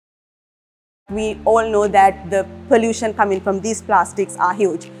We all know that the pollution coming from these plastics are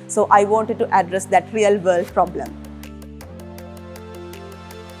huge. So I wanted to address that real world problem.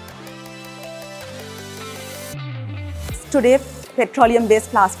 Today, petroleum-based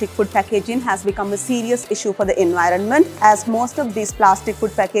plastic food packaging has become a serious issue for the environment, as most of this plastic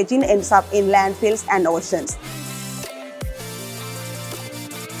food packaging ends up in landfills and oceans.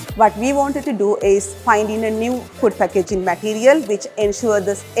 What we wanted to do is finding a new food packaging material which ensures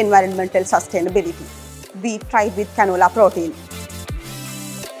this environmental sustainability. We tried with canola protein.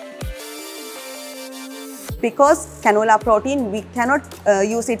 Because canola protein, we cannot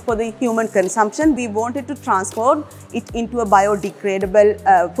use it for the human consumption, we wanted to transform it into a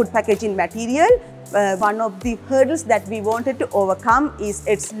biodegradable food packaging material. One of the hurdles that we wanted to overcome is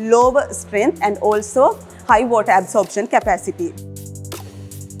its lower strength and also high water absorption capacity.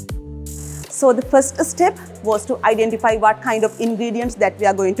 So the first step was to identify what kind of ingredients that we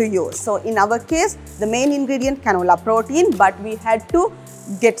are going to use. So in our case, the main ingredient canola protein, but we had to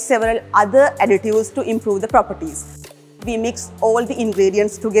get several other additives to improve the properties. We mixed all the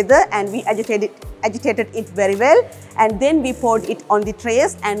ingredients together and we agitated it very well, and then we poured it on the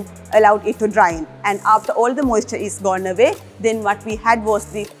trays and allowed it to dry. And after all the moisture is gone away, then what we had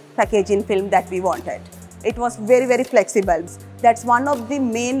was the packaging film that we wanted. It was very, very flexible. That's one of the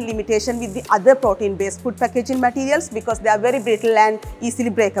main limitations with the other protein-based food packaging materials, because they are very brittle and easily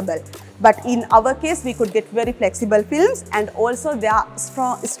breakable. But in our case, we could get very flexible films, and also their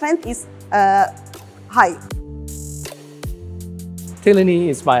strength is high. Thilini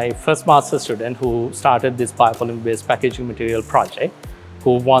is my first master's student who started this biopolymer-based packaging material project,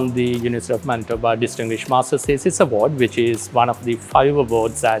 who won the University of Manitoba Distinguished Master's Thesis Award, which is one of the 5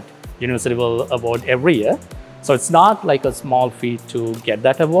 awards that University will award every year. So it's not like a small feat to get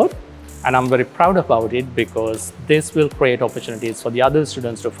that award. And I'm very proud about it because this will create opportunities for the other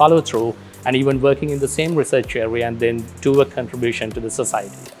students to follow through and even working in the same research area and then do a contribution to the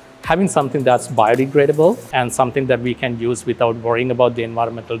society. Having something that's biodegradable and something that we can use without worrying about the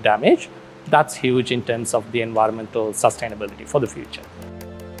environmental damage, that's huge in terms of the environmental sustainability for the future.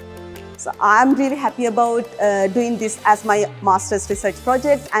 So I'm really happy about doing this as my master's research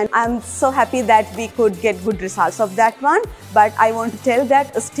project, and I'm so happy that we could get good results of that one. But I want to tell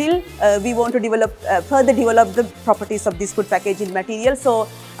that still we want to further develop the properties of this food packaging material. So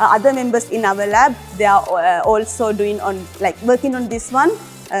other members in our lab, they are also working on this one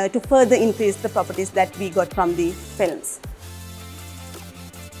to further increase the properties that we got from the films.